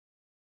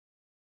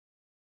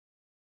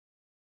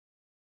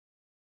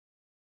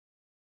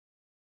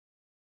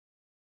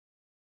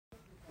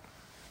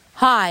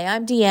Hi,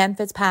 I'm Deanne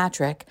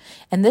Fitzpatrick,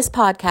 and this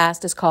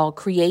podcast is called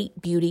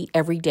Create Beauty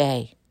Every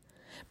Day,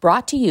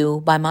 brought to you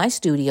by my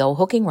studio,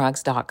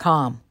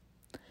 hookingrugs.com.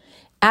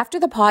 After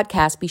the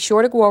podcast, be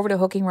sure to go over to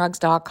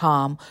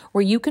hookingrugs.com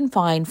where you can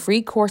find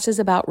free courses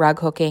about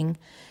rug hooking,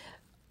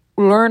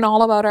 learn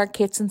all about our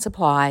kits and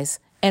supplies,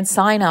 and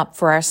sign up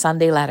for our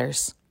Sunday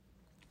letters.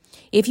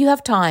 If you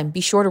have time, be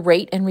sure to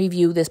rate and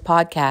review this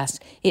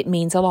podcast. It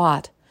means a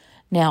lot.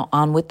 Now,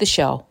 on with the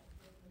show.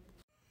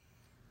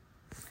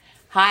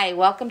 Hi,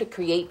 welcome to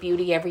Create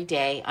Beauty Every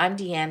Day. I'm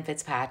Deanne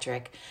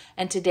Fitzpatrick,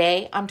 and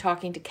today I'm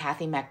talking to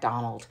Kathy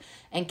MacDonald.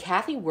 And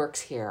Kathy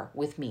works here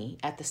with me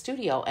at the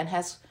studio and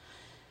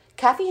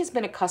Kathy has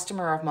been a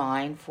customer of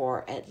mine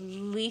for at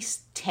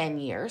least 10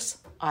 years,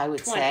 I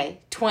would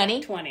say.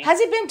 20? 20. Has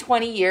it been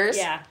 20 years?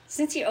 Yeah,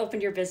 since you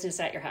opened your business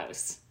at your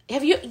house.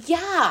 Have you?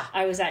 Yeah.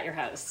 I was at your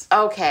house.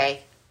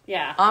 Okay.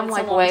 Yeah. I'm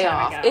like way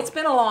off. Ago. It's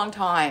been a long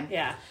time.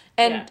 Yeah.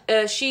 And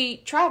she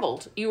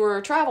traveled. You were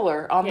a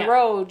traveler on the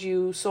road.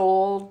 You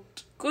sold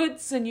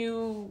goods and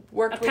you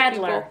worked with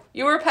peddler. people.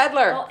 You were a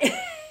peddler. Well,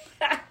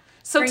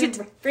 So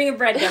bring a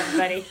bread to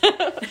everybody.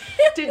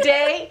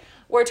 Today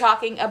we're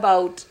talking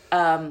about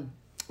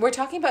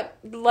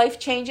life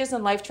changes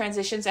and life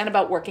transitions and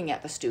about working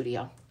at the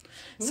studio.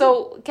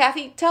 So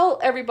Kathy, tell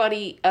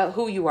everybody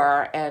who you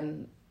are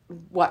and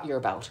what you're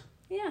about.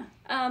 Yeah.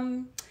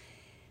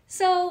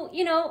 So,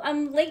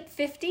 I'm late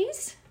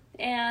 50s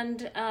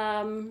and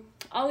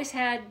always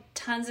had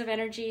tons of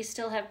energy,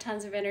 still have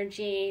tons of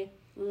energy,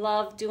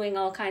 love doing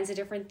all kinds of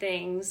different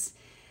things.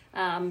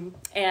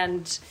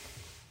 And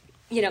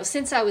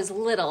since I was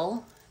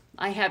little,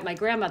 I had my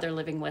grandmother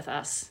living with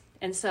us.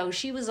 And so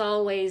she was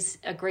always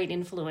a great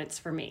influence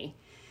for me.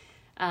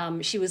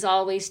 She was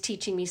always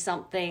teaching me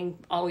something,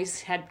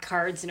 always had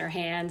cards in her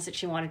hands that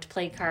she wanted to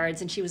play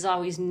cards, and she was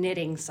always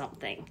knitting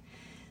something.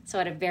 So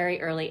at a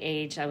very early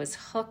age, I was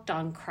hooked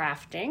on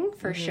crafting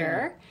for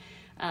sure.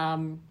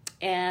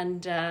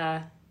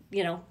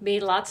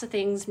 Made lots of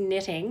things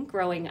knitting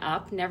growing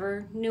up.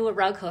 Never knew a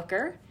rug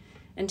hooker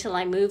until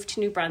I moved to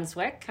New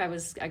Brunswick.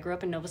 I grew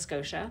up in Nova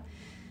Scotia.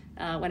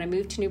 When I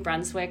moved to New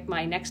Brunswick,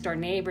 my next door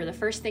neighbor, the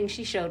first thing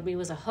she showed me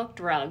was a hooked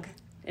rug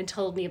and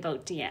told me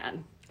about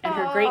Deanne and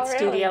her great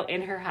studio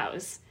in her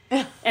house.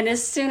 And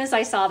as soon as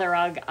I saw the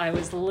rug, I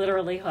was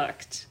literally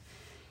hooked.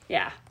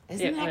 Yeah.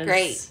 Isn't that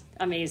great?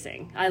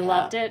 Amazing. I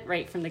loved it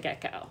right from the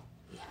get-go.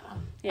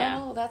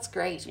 Yeah. Oh, that's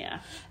great. Yeah.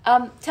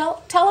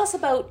 Tell us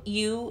about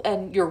you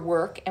and your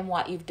work and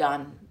what you've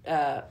done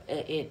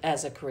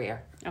as a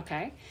career.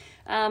 Okay.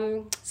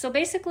 So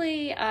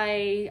basically,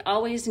 I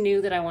always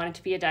knew that I wanted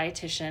to be a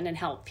dietitian and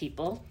help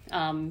people.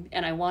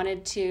 And I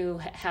wanted to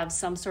have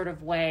some sort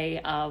of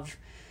way of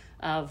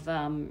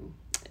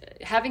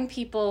having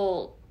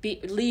people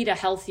lead a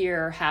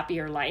healthier,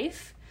 happier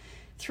life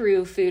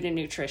through food and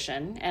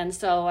nutrition. And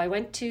so I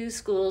went to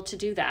school to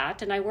do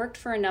that. And I worked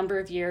for a number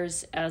of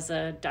years as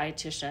a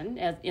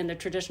dietitian in the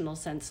traditional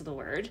sense of the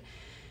word.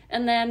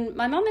 And then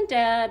my mom and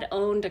dad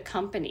owned a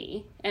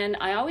company, and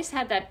I always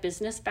had that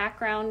business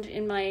background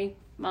in my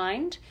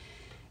mind.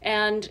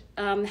 And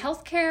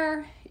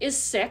healthcare is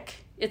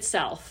sick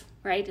itself,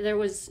 right? There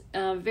was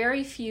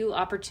very few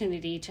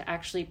opportunity to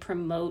actually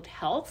promote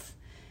health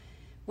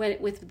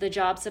with the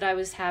jobs that I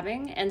was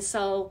having. And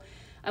so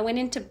I went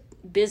into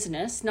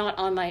business, not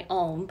on my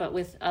own, but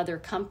with other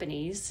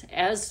companies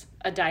as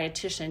a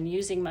dietitian,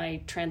 using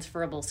my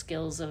transferable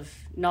skills of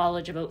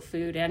knowledge about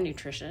food and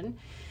nutrition.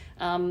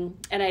 And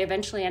I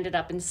eventually ended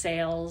up in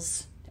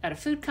sales at a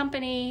food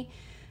company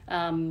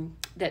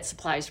that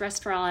supplies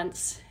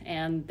restaurants.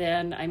 And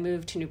then I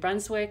moved to New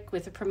Brunswick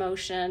with a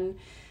promotion.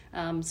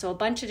 So a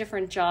bunch of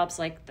different jobs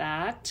like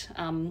that.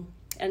 And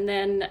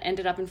then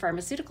ended up in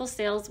pharmaceutical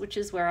sales, which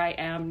is where I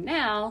am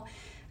now,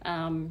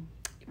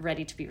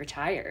 ready to be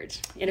retired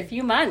in a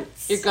few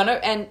months.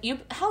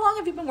 How long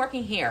have you been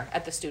working here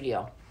at the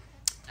studio?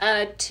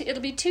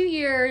 It'll be 2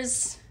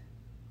 years.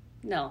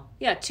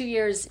 2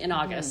 years in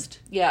August.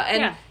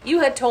 You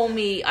had told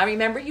me, I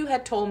remember you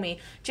had told me,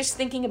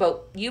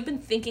 you've been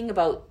thinking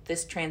about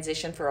this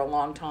transition for a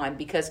long time,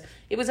 because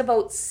it was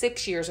about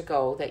 6 years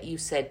ago that you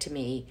said to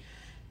me,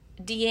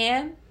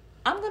 Deanne,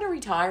 I'm going to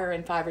retire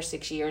in 5 or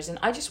 6 years, and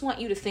I just want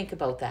you to think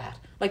about that.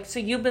 So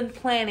you've been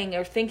planning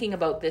or thinking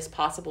about this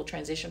possible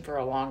transition for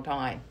a long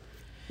time.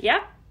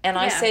 Yeah. And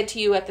I said to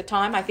you at the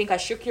time, I think I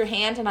shook your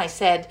hand and I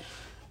said,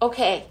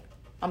 okay,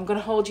 I'm going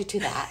to hold you to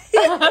that.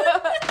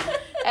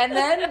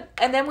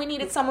 And then we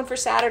needed someone for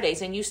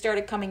Saturdays, and you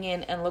started coming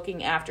in and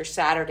looking after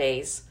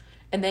Saturdays,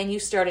 and then you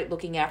started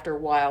looking after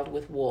Wild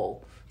with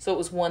Wool. So it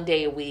was 1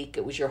 day a week.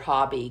 It was your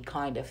hobby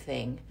kind of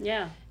thing.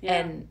 Yeah.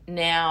 And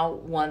now,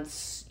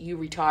 once you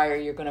retire,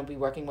 you're going to be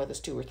working with us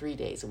 2 or 3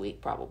 days a week,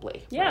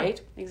 probably. Yeah,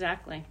 right?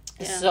 Exactly.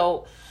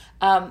 Yeah.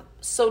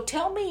 So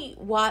tell me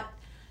what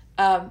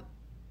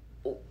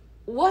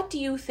do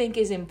you think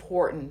is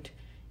important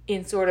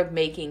in sort of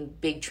making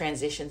big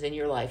transitions in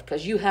your life?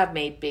 Because you have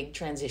made big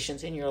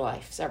transitions in your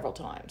life several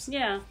times.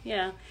 Yeah.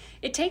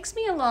 It takes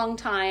me a long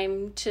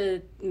time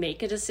to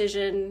make a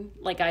decision.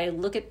 I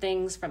look at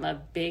things from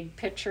a big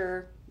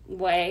picture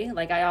way.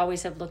 Like I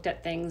always have looked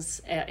at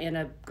things in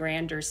a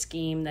grander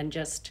scheme than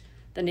just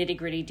the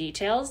nitty-gritty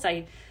details.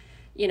 I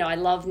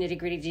love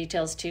nitty-gritty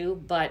details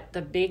too, but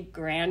the big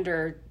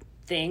grander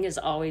thing has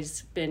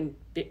always been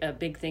a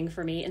big thing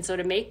for me. And so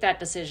to make that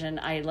decision,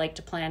 I like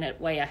to plan it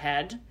way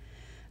ahead.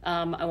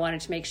 I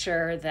wanted to make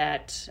sure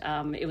that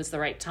it was the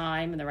right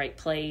time and the right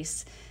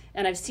place.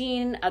 And I've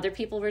seen other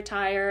people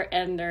retire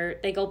and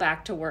they go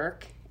back to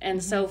work.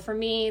 And so for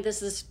me,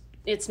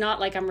 it's not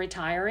like I'm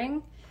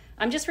retiring.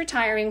 I'm just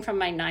retiring from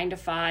my 9 to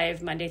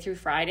 5, Monday through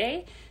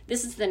Friday.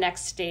 This is the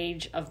next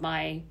stage of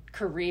my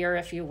career,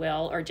 if you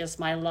will, or just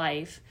my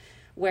life,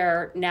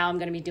 where now I'm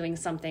going to be doing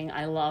something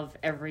I love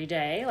every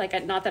day.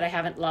 Like, not that I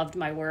haven't loved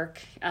my work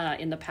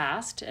in the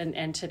past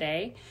and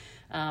today,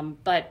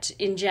 but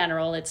in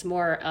general, it's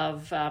more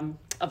of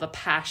a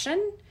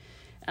passion.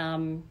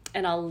 And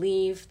I'll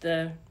leave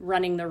the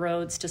running the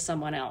roads to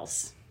someone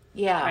else.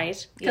 Yeah.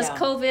 Right? Because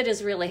COVID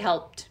has really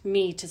helped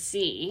me to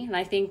see, and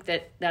I think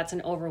that's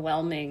an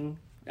overwhelming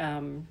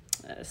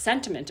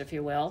sentiment, if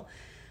you will,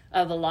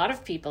 of a lot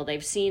of people.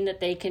 They've seen that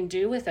they can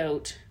do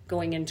without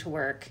going into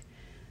work.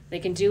 They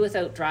can do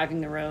without driving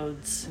the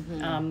roads,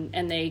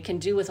 and they can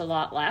do with a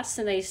lot less,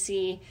 and they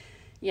see,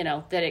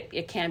 that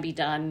it can be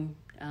done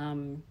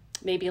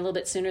maybe a little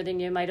bit sooner than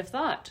you might have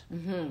thought.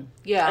 Mm-hmm.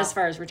 Yeah. As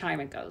far as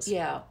retirement goes.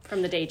 Yeah.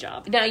 From the day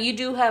job. Now, you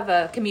do have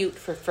a commute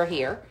for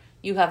here.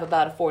 You have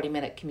about a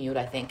 40-minute commute,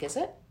 I think, is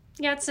it?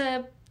 Yeah, it's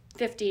a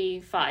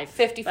 55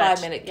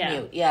 minute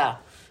commute, yeah.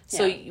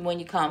 So when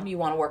you come, you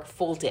want to work a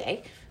full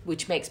day,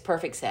 which makes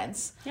perfect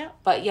sense. Yeah.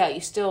 But yeah,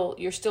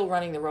 you're still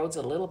running the roads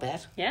a little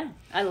bit. Yeah.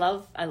 I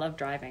love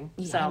driving.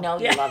 Yeah, So I know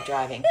you love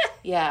driving.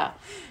 Yeah.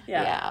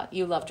 Yeah. Yeah.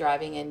 You love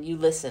driving and you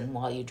listen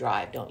while you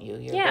drive, don't you?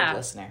 You're a good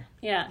listener.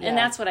 Yeah. And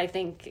that's what I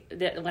think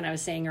that when I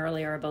was saying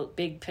earlier about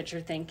big picture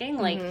thinking,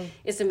 like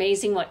it's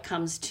amazing what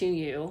comes to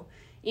you.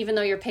 Even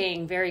though you're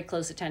paying very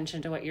close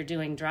attention to what you're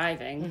doing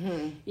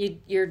driving,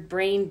 your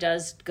brain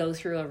does go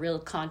through a real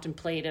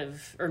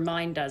contemplative, or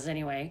mine does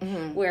anyway,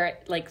 where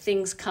like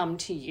things come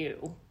to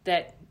you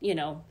that,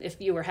 if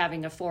you were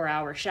having a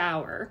 4-hour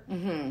shower,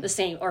 the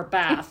same, or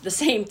bath, the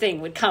same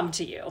thing would come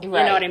to you. Right. You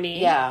know what I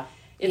mean? Yeah.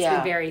 It's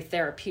been very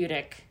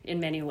therapeutic in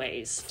many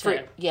ways.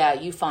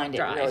 You find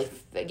drive. It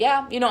really.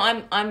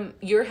 Yeah.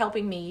 You're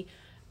helping me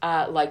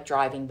like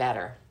driving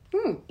better.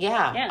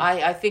 Yeah.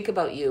 I think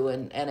about you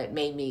and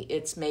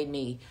it's made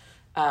me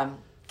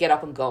get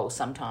up and go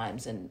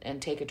sometimes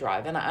and take a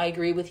drive. And I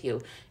agree with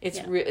you.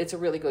 It's a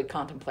really good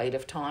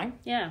contemplative time.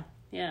 Yeah.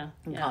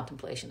 And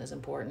contemplation is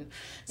important.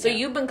 So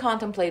you've been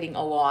contemplating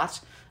a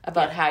lot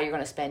about how you're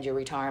going to spend your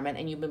retirement,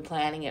 and you've been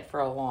planning it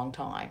for a long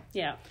time.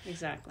 Yeah,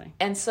 exactly.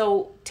 And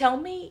so tell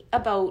me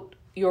about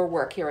your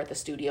work here at the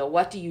studio.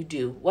 What do you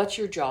do? What's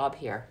your job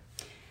here?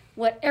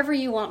 Whatever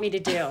you want me to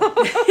do. Isn't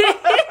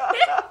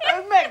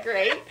that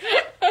great?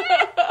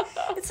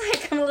 It's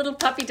like I'm a little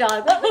puppy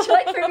dog. What would you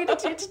like for me to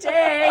do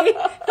today?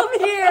 Come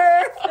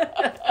here.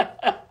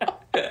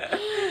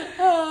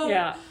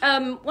 Yeah.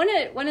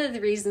 One of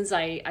the reasons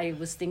I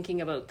was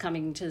thinking about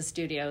coming to the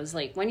studio is,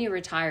 like, when you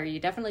retire, you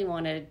definitely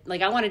want to,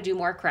 like, I want to do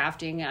more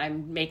crafting.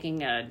 I'm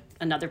making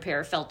another pair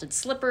of felted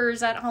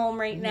slippers at home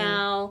right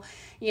now.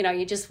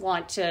 You just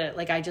want to,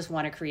 like, I just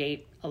want to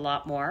create a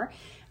lot more.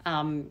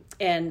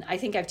 And I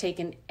think I've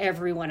taken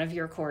every one of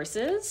your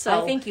courses.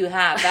 So I think you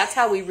have. That's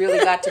how we really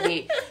got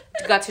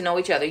to know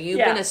each other. You've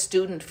been a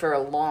student for a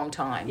long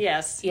time.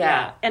 Yes.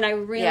 Yeah. And I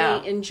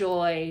really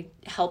enjoy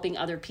helping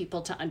other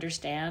people to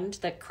understand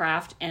the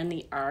craft and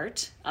the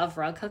art of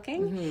rug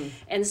hooking.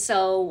 And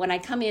so when I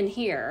come in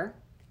here,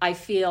 I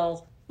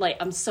feel like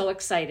I'm so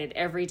excited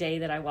every day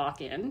that I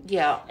walk in.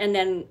 Yeah. And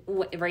then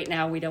right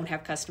now we don't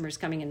have customers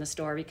coming in the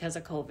store because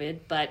of COVID,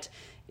 but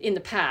in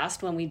the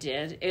past when we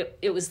did,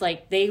 it was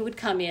like they would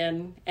come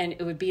in and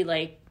it would be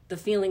like the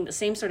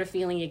same sort of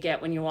feeling you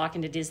get when you walk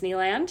into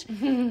Disneyland.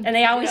 And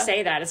they always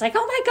say that. It's like,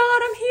 oh my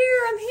God, I'm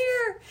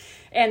here.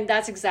 And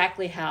that's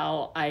exactly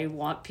how I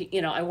want,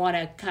 I want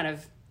to kind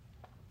of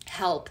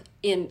help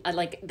in,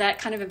 like, that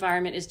kind of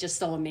environment is just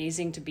so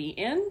amazing to be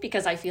in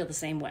because I feel the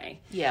same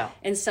way. Yeah.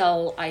 And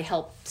so I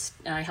help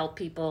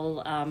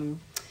people, that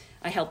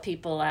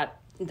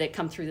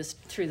come through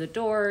the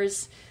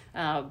doors.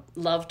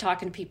 Love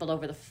talking to people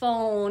over the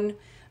phone,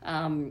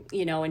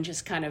 and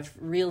just kind of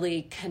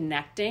really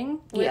connecting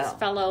with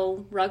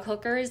fellow rug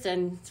hookers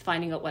and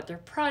finding out what their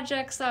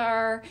projects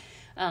are.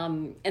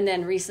 And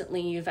then recently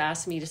you've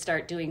asked me to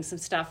start doing some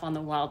stuff on the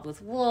Wild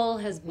with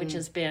Wool, which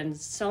has been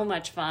so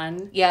much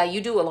fun. Yeah,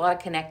 you do a lot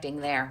of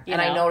connecting there.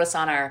 I notice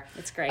on our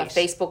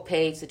Facebook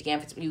page that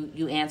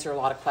you answer a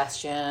lot of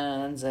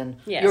questions, and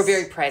you're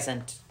very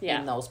present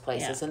in those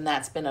places. And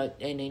that's been an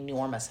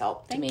enormous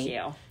help to me. Thank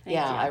you.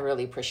 I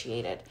really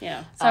appreciate it.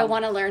 Yeah. So I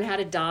want to learn how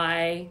to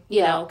dye,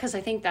 because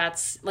I think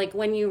that's, like,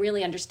 when you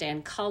really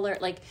understand color,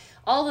 like,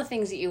 all the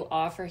things that you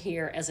offer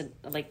here as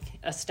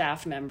a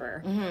staff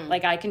member,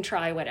 like, I can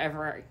try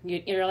whatever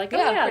you're like,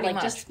 like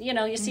much. Just,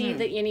 you see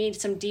that you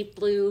need some deep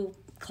blue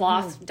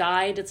cloth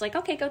dyed. It's like,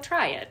 okay, go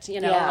try it,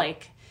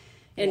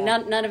 And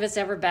none of it's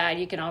ever bad.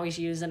 You can always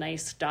use a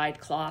nice dyed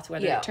cloth,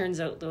 whether Yeah. it turns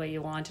out the way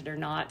you want it or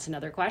not. It's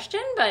another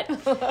question. But,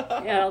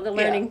 the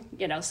learning,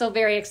 so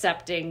very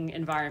accepting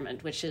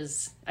environment, which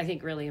is, I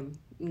think, really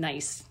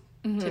nice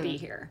to be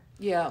here.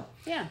 Yeah.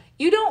 Yeah.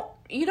 You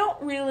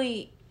don't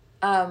really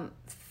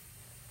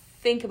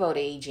think about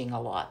aging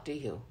a lot, do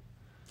you?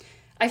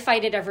 I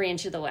fight it every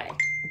inch of the way.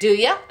 Do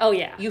you? Oh,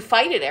 yeah. You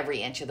fight it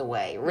every inch of the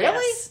way. Really?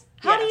 Yes.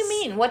 How do Yes. you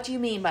mean? What do you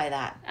mean by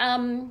that?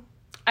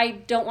 I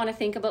don't want to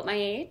think about my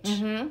age.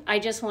 Mm-hmm. I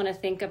just want to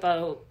think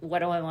about what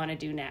do I want to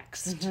do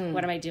next? Mm-hmm.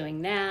 What am I doing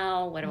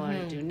now? What do I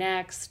want to do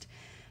next?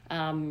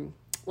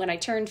 When I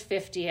turned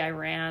 50, I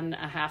ran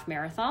a half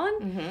marathon.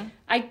 Mm-hmm.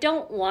 I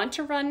don't want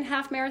to run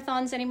half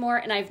marathons anymore,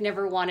 and I've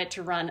never wanted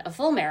to run a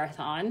full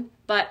marathon,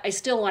 but I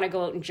still want to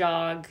go out and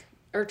jog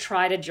or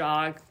try to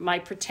jog, my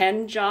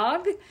pretend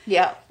jog.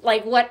 Yeah.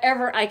 Like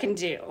whatever I can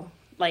do,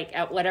 like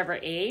at whatever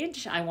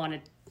age I want to.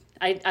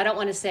 I don't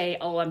want to say,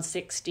 oh, I'm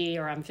 60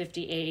 or I'm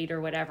 58 or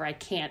whatever. I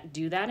can't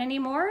do that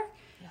anymore.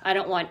 Yeah. I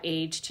don't want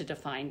age to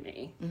define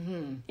me.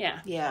 Mm-hmm.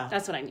 Yeah.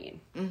 That's what I mean.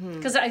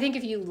 Because I think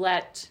if you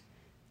let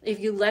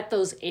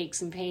those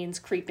aches and pains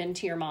creep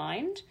into your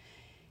mind,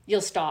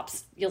 you'll stop.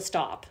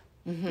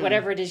 Mm-hmm.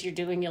 Whatever it is you're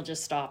doing, you'll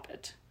just stop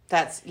it.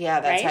 That's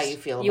right? how you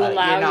feel you about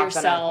allow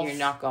it. You're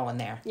not going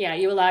there. Yeah,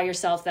 you allow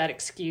yourself that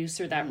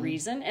excuse or that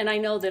reason. And I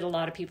know that a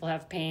lot of people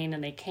have pain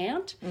and they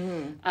can't.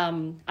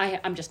 Mm-hmm.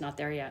 I'm just not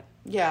there yet.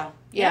 Yeah,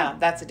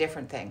 that's a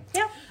different thing.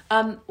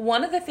 Yeah.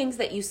 One of the things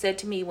that you said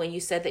to me when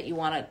you said that you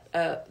wanted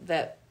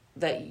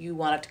that you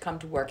wanted to come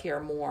to work here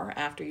more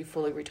after you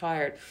fully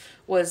retired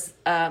was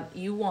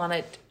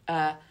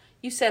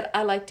you said,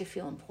 I like to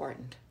feel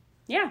important.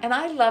 Yeah. And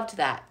I loved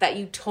that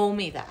you told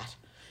me that.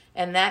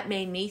 And that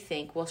made me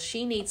think, well,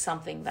 she needs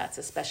something that's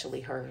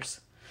especially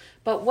hers.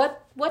 But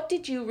what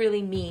did you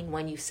really mean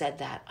when you said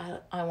that?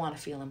 I want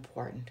to feel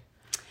important.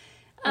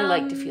 I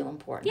like to feel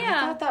important. Yeah. I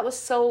thought that was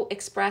so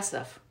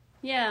expressive.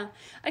 Yeah.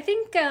 I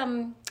think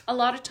a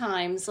lot of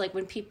times, like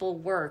when people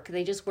work,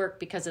 they just work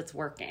because it's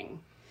working.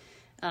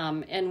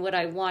 And what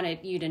I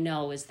wanted you to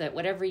know is that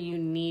whatever you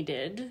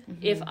needed,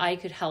 if I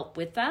could help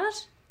with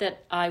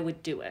that I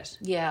would do it.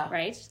 Yeah.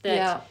 Right?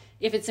 That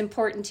if it's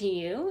important to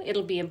you,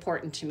 it'll be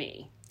important to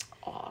me.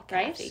 Oh,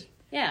 right? Kathy.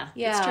 Yeah,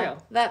 it's true.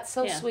 That's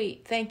so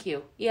sweet. Thank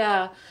you.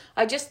 Yeah.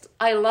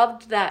 I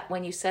loved that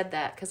when you said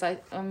that because I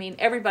mean,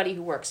 everybody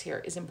who works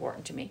here is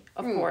important to me,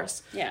 of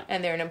course. Yeah.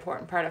 And they're an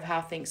important part of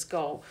how things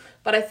go.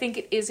 But I think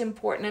it is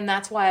important, and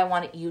that's why I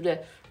wanted you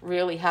to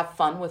really have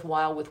fun with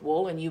Wild with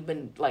Wool, and you've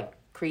been like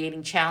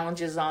creating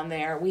challenges on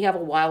there. We have a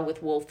Wild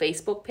with Wool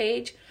Facebook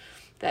page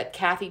that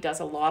Kathy does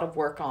a lot of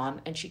work on,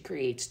 and she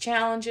creates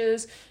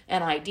challenges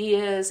and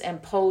ideas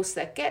and posts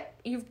that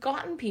you've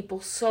gotten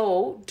people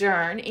so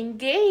darn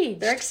engaged.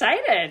 They're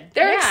excited.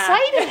 They're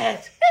excited.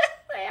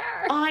 They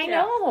are. I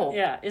know.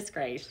 Yeah, it's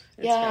great. It's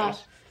great. great.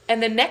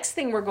 And the next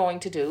thing we're going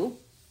to do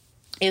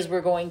is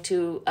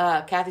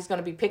Kathy's going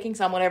to be picking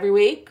someone every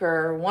week,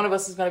 or one of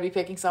us is going to be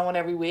picking someone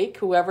every week,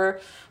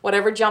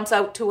 whatever jumps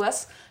out to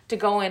us, to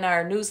go in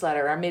our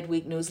newsletter, our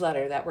midweek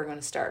newsletter that we're going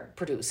to start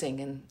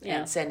producing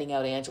and sending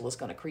out. Angela's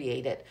going to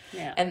create it.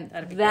 Yeah, and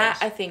that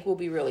I think will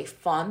be really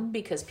fun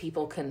because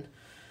people can,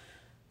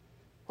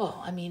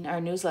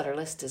 our newsletter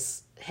list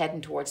is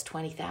heading towards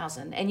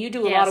 20,000, and you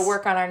do a lot of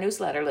work on our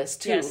newsletter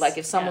list too. Yes. Like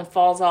if someone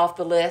falls off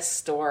the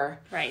list, or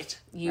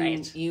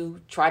you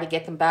try to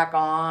get them back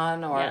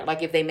on, or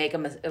like if they make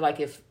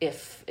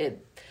if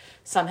it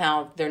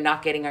somehow they're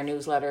not getting our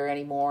newsletter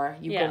anymore,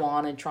 you go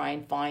on and try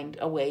and find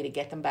a way to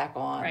get them back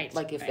on. Right.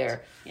 Like if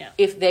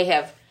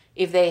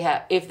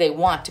they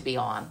want to be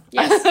on.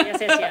 Yes.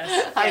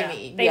 I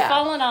mean, they've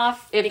fallen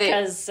off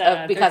because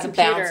of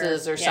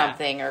bounces or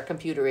something, or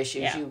computer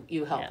issues.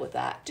 You help with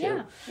that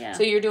too. Yeah.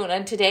 So you're doing,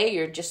 and today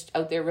you're just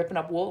out there ripping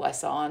up wool. I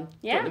saw on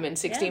putting them in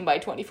 16 by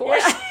 24.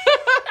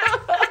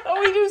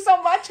 We do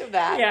so much of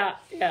that.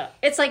 Yeah.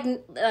 It's like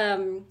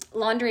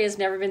laundry has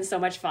never been so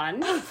much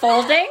fun.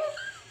 Folding.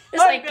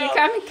 It's like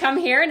you come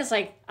here and it's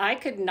like I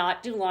could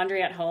not do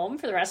laundry at home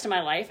for the rest of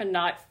my life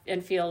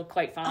and feel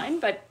quite fine.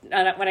 But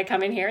when I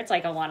come in here, it's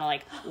like I want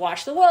to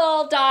wash the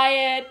wool,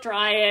 dye it,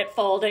 dry it,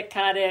 fold it,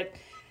 cut it,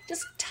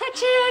 just touch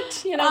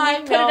it.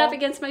 Put it up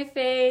against my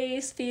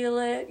face, feel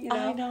it.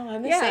 I know.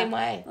 I'm the same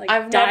way.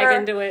 I've dive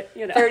into it.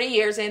 30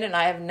 years in, and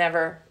I have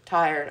never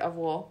tired of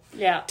wool.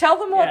 Yeah. Tell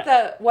them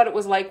what it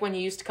was like when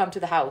you used to come to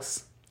the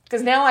house,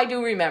 because now I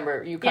do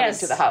remember you coming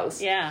to the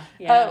house. Yeah.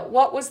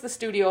 What was the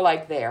studio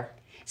like there?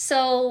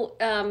 So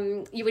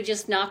you would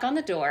just knock on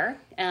the door,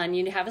 and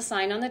you'd have a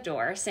sign on the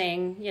door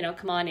saying,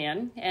 come on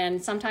in.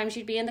 And sometimes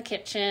you'd be in the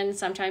kitchen.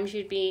 Sometimes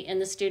you'd be in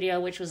the studio,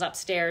 which was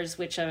upstairs,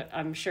 which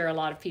I'm sure a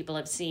lot of people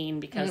have seen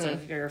because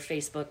of your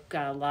Facebook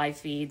live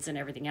feeds and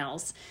everything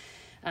else.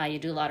 You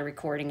do a lot of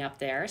recording up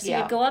there. So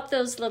you'd go up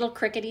those little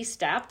crickety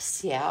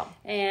steps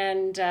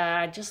and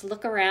just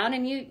look around,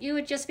 and you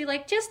would just be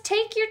like, just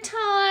take your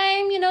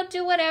time,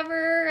 do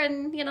whatever,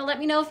 and, let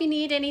me know if you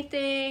need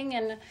anything.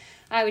 And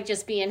I would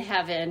just be in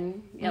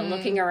heaven,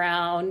 looking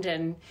around,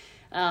 and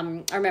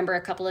I remember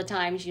a couple of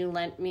times you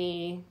lent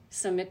me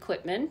some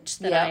equipment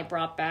that Yeah. I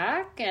brought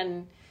back,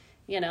 and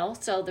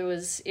so there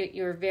was.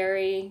 You're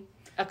very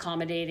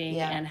accommodating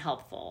Yeah. and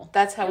helpful.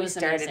 That's how It we was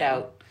started amazing.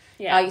 out.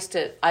 Yeah.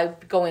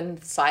 I'd go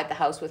inside the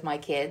house with my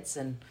kids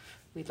and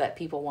we'd let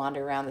people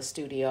wander around the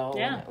studio.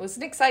 Yeah. And it was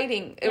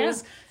exciting. It Yeah.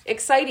 was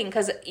exciting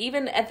because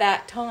even at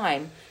that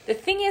time, the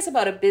thing is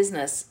about a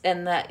business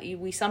and that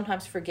we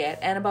sometimes forget,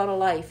 and about a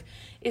life,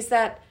 is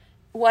that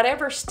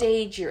whatever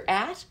stage you're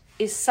at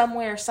is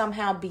somewhere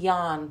somehow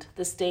beyond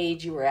the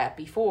stage you were at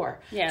before.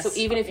 Yes. So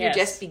even if you're Yes.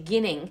 just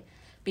beginning,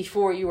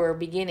 before you were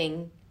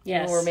beginning,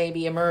 Yes. you were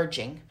maybe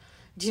emerging.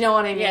 Do you know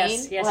what I mean?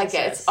 Yes, yes, like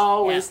yes, it's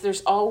always yeah.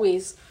 there's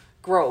always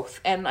growth,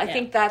 and I Yeah.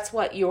 think that's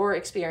what you're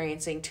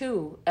experiencing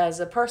too as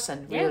a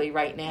person really Yeah.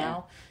 right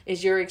now,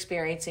 is you're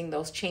experiencing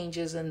those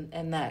changes and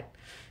that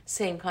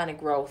same kind of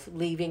growth,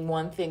 leaving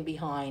one thing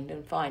behind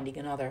and finding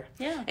another.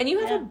 Yeah, And you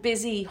have yeah. a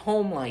busy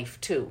home life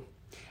too.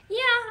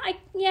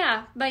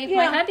 My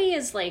Yeah. hubby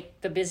is like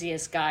the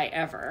busiest guy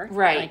ever.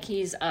 Right. Like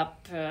he's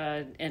up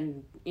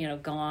and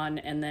gone,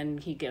 and then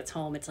he gets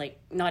home. It's like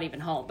not even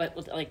home,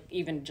 but like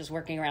even just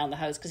working around the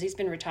house, because he's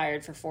been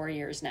retired for 4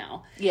 years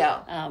now. Yeah.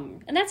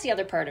 And that's the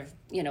other part of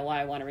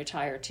why I want to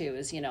retire too,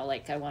 is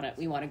like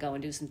we want to go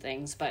and do some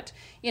things, but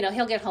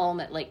he'll get home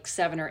at like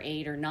 7 or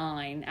 8 or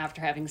 9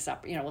 after having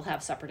supper. We'll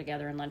have supper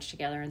together and lunch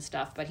together and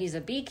stuff. But he's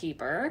a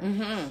beekeeper,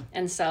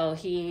 and so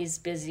he's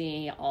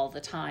busy all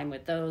the time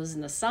with those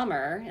in the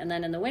summer, and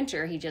then in the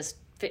winter he just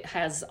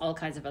has all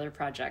kinds of other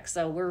projects.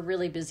 So we're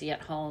really busy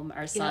at home.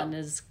 Our son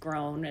is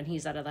grown and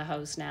he's out of the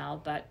house now,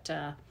 but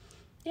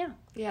Yeah.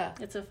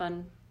 it's a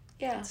fun.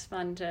 Yeah. It's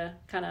fun to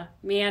kind of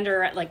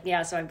meander.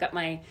 So I've got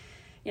my,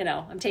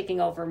 I'm taking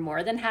over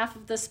more than half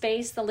of the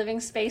space, the living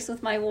space,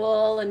 with my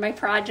wool and my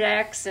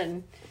projects,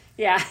 and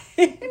yeah,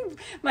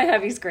 my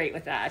hubby's great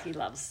with that. He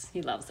loves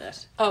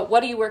it. Oh,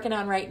 what are you working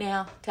on right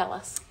now? Tell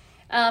us.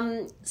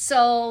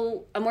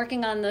 So I'm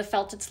working on the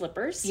felted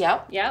slippers.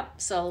 Yep.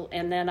 So,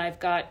 and then I've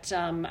got,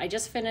 I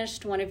just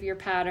finished one of your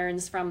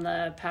patterns from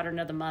the pattern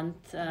of the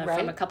month Right.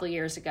 from a couple of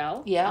years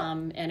ago. Yeah.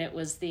 And it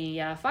was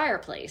the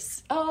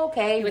fireplace. Oh,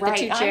 okay. With the right.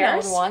 2 I know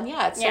chairs. the one.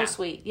 Yeah, it's Yeah. so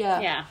sweet.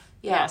 Yeah.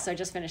 Yeah. So I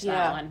just finished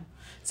that one.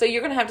 So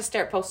you're going to have to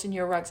start posting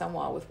your rugs on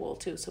Wall with Wool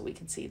too, so we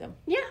can see them.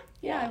 Yeah,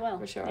 Yeah, I will.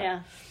 for sure.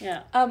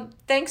 Yeah.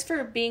 Thanks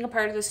for being a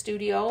part of the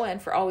studio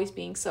and for always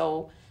being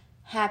so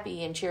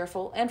happy and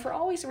cheerful and for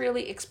always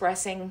really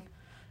expressing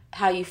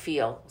how you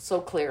feel so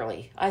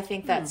clearly. I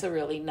think that's a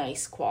really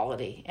nice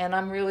quality, and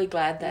I'm really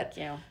glad that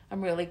Thank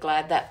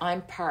you.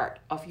 I'm part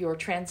of your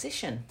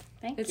transition.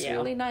 Thank It's you.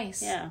 really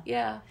nice.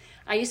 Yeah.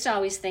 I used to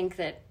always think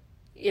that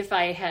if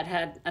I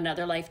had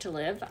another life to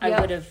live,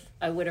 Yeah.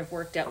 I would have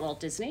worked at Walt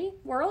Disney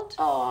World.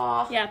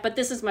 Aw. Yeah, but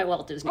this is my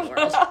Walt Disney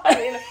World.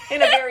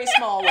 in a very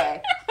small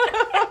way.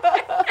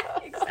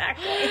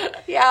 Exactly.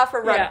 Yeah,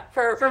 for rug, Yeah,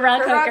 for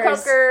rug rug hookers.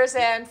 hookers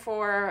and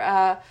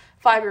for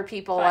fiber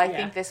people. I yeah.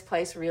 think this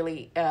place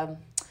really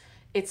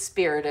it's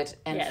spirited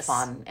and Yes,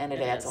 fun, and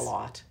it adds is. a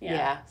lot.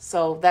 Yeah.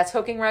 So that's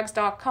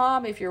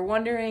hookingrugs.com. If you're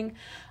wondering,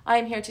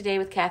 I'm here today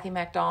with Kathy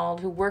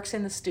MacDonald, who works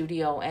in the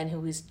studio and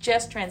who is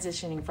just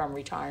transitioning from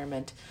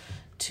retirement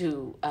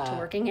to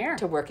working here.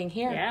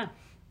 Yeah.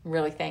 I'm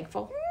really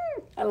thankful.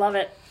 I love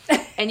it.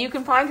 And you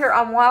can find her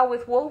on Wild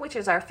with Wool, which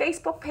is our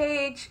Facebook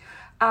page.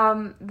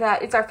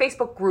 That it's our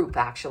Facebook group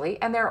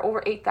actually, and there are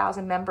over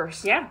 8,000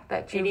 members. Yeah.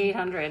 that you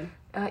 8,800.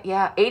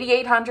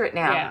 8,800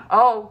 now. Yeah.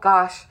 Oh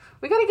gosh,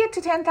 we got to get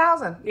to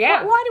 10,000.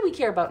 Yeah. Why do we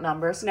care about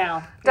numbers?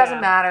 No. Doesn't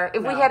Yeah. matter.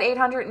 If we No. had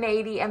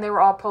 880 and they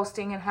were all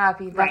posting and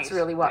happy, that's Right,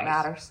 really what right.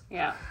 matters.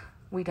 Yeah.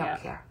 We don't Yeah.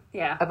 care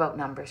Yeah. about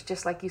numbers,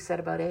 just like you said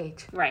about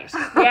age. Right.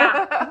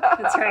 Yeah.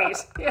 That's right.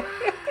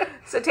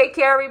 So take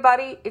care,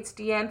 everybody. It's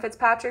Deanne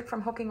Fitzpatrick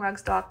from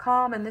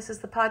hookingrugs.com, and this is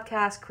the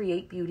podcast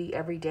Create Beauty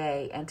Every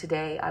Day. And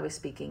today I was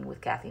speaking with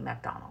Kathy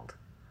MacDonald.